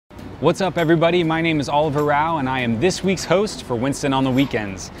What's up, everybody? My name is Oliver Rao, and I am this week's host for Winston on the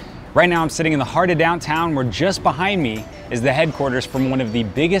Weekends. Right now I'm sitting in the heart of downtown, where just behind me is the headquarters from one of the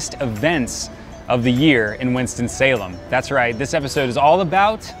biggest events of the year in Winston-Salem. That's right, this episode is all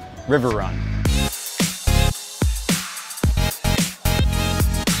about RiverRun.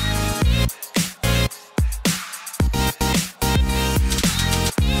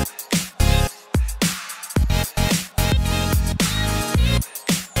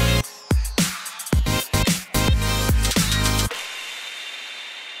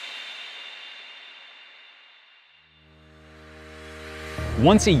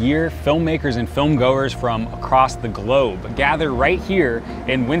 Once a year, filmmakers and filmgoers from across the globe gather right here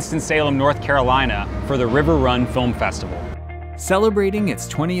in Winston-Salem, North Carolina for the RiverRun Film Festival. Celebrating its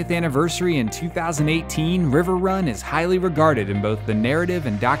 20th anniversary in 2018, RiverRun is highly regarded in both the narrative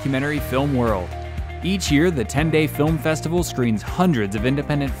and documentary film world. Each year, the 10-day film festival screens hundreds of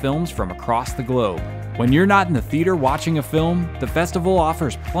independent films from across the globe. When you're not in the theater watching a film, the festival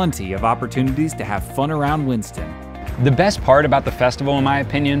offers plenty of opportunities to have fun around Winston. The best part about the festival, in my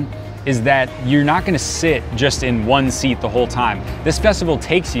opinion, is that you're not going to sit just in one seat the whole time. This festival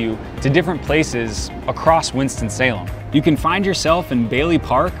takes you to different places across Winston-Salem. You can find yourself in Bailey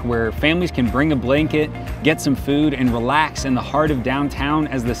Park, where families can bring a blanket, get some food, and relax in the heart of downtown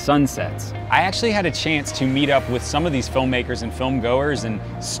as the sun sets. I actually had a chance to meet up with some of these filmmakers and filmgoers and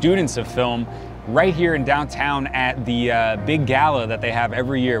students of film right here in downtown at the big gala that they have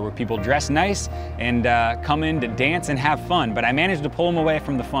every year, where people dress nice and come in to dance and have fun. But I managed to pull them away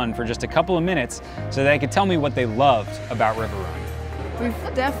from the fun for just a couple of minutes so that they could tell me what they loved about RiverRun.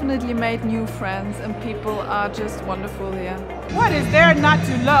 We've definitely made new friends, and people are just wonderful here. What is there not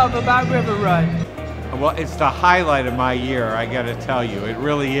to love about RiverRun? Well, it's the highlight of my year, I gotta tell you. It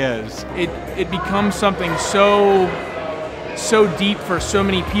really is. It becomes something so deep for so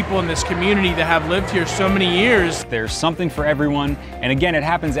many people in this community that have lived here so many years. There's something for everyone, and again, it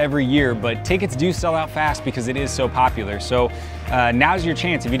happens every year, but tickets do sell out fast because it is so popular. So now's your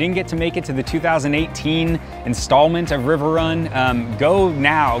chance. If you didn't get to make it to the 2018 installment of RiverRun, go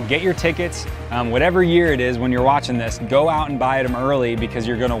now, get your tickets. Whatever year it is when you're watching this, go out and buy them early, because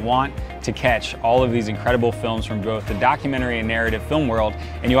you're gonna want to catch all of these incredible films from both the documentary and narrative film world,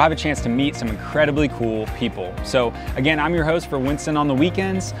 and you'll have a chance to meet some incredibly cool people. So again, I'm your host for Winston on the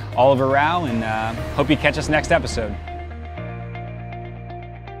Weekends, Oliver Rao, and hope you catch us next episode.